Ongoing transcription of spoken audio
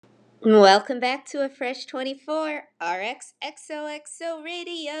Welcome back to a Fresh 24 RX XOXO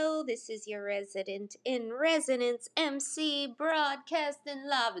Radio. This is your resident in resonance MC broadcasting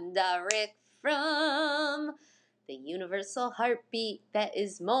live and direct from the universal heartbeat that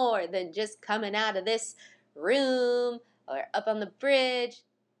is more than just coming out of this room or up on the bridge,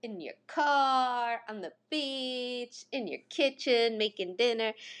 in your car, on the beach, in your kitchen, making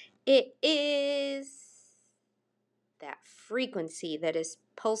dinner. It is that frequency that is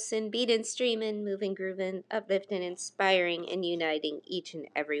pulsing, beating, streaming, moving, grooving, uplifting, inspiring, and uniting each and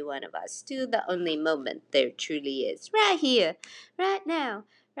every one of us to the only moment there truly is. Right here, right now,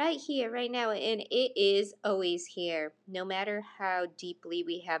 right here, right now. And it is always here, no matter how deeply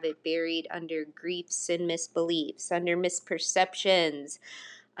we have it buried under griefs and misbeliefs, under misperceptions,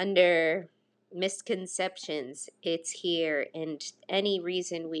 under misconceptions. It's here, and any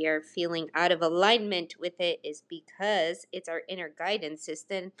reason we are feeling out of alignment with it is because it's our inner guidance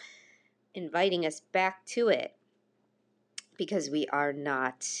system inviting us back to it, because we are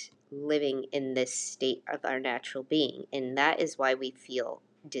not living in this state of our natural being, and that is why we feel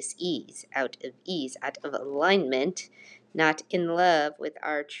dis-ease, out of ease, out of alignment, not in love with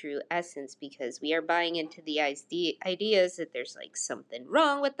our true essence, because we are buying into the ideas that there's like something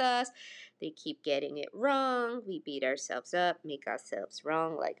wrong with us. They keep getting it wrong. We beat ourselves up, make ourselves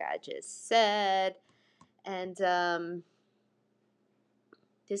wrong, like I just said. And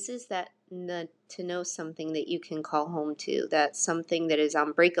this is that to know something that you can call home to, that something that is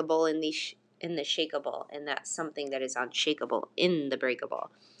unbreakable in the shakeable, and that something that is unshakable in the breakable.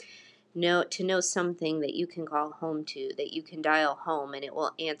 To know something that you can call home to, that you can dial home and it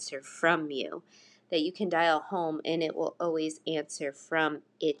will answer from you, that you can dial home and it will always answer from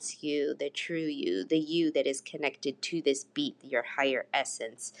it's you, the true you, the you that is connected to this beat, your higher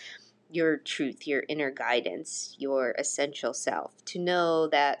essence, your truth, your inner guidance, your essential self. To know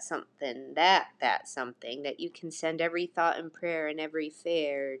that something, that something that you can send every thought and prayer and every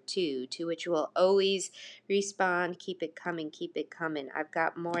fear to which you will always respond. Keep it coming, keep it coming. I've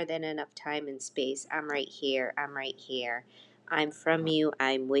got more than enough time and space. I'm right here, I'm right here. I'm from you,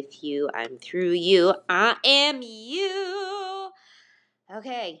 I'm with you, I'm through you, I am you.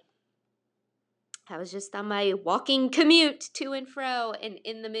 Okay. I was just on my walking commute to and fro and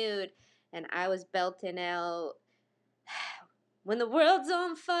in the mood, and I was belting out, when the world's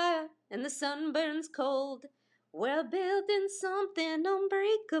on fire and the sun burns cold, we're building something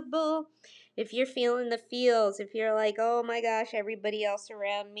unbreakable. If you're feeling the feels, if you're like, oh my gosh, everybody else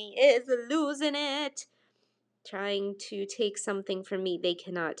around me is losing it, trying to take something from me, they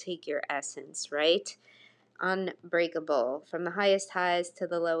cannot take your essence, right? Unbreakable. From the highest highs to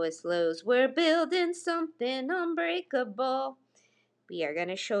the lowest lows, we're building something unbreakable. We are going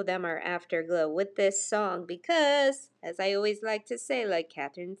to show them our afterglow with this song because, as I always like to say, like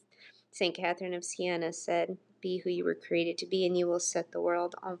St. Catherine of Siena said, be who you were created to be and you will set the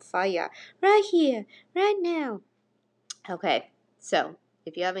world on fire. Right here, right now. Okay, so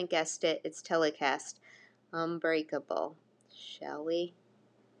if you haven't guessed it, it's telecast. Unbreakable. Shall we?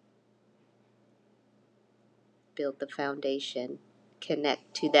 Build the foundation,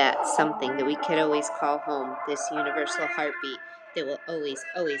 connect to that something that we could always call home, this universal heartbeat that will always,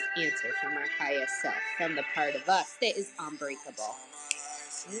 always answer from our highest self, from the part of us that is unbreakable.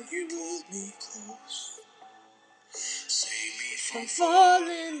 Save me from falling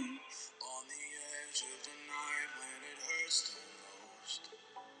on the edge of the night when it hurts the most.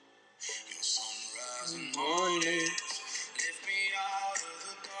 Your sunrise and morning lift me out of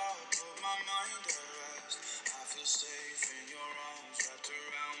the dark, put my mind at rest. I feel safe in your arms wrapped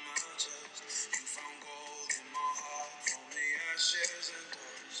around my chest. You found gold in my heart from the ashes and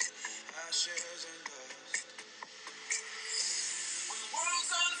dust, ashes and dust. When the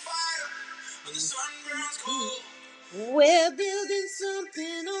world's on fire, when the sun burns cold, we're building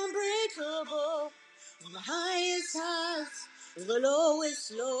something unbreakable. From the highest highs, the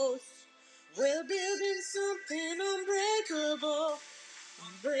lowest lows, we're building something unbreakable.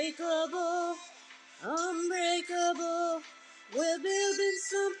 Unbreakable, unbreakable. We're building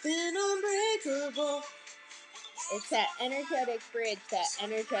something unbreakable. It's that energetic bridge, that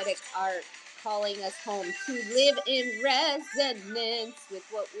energetic arc calling us home to live in resonance with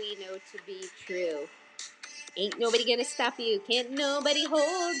what we know to be true. Ain't nobody gonna stop you. Can't nobody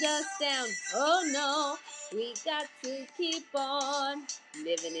hold us down. Oh no, we got to keep on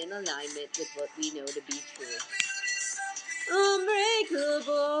living in alignment with what we know to be true.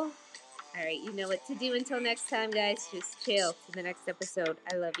 Unbreakable. Alright, you know what to do. Until next time, guys. Just chill to the next episode.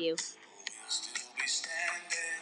 I love you.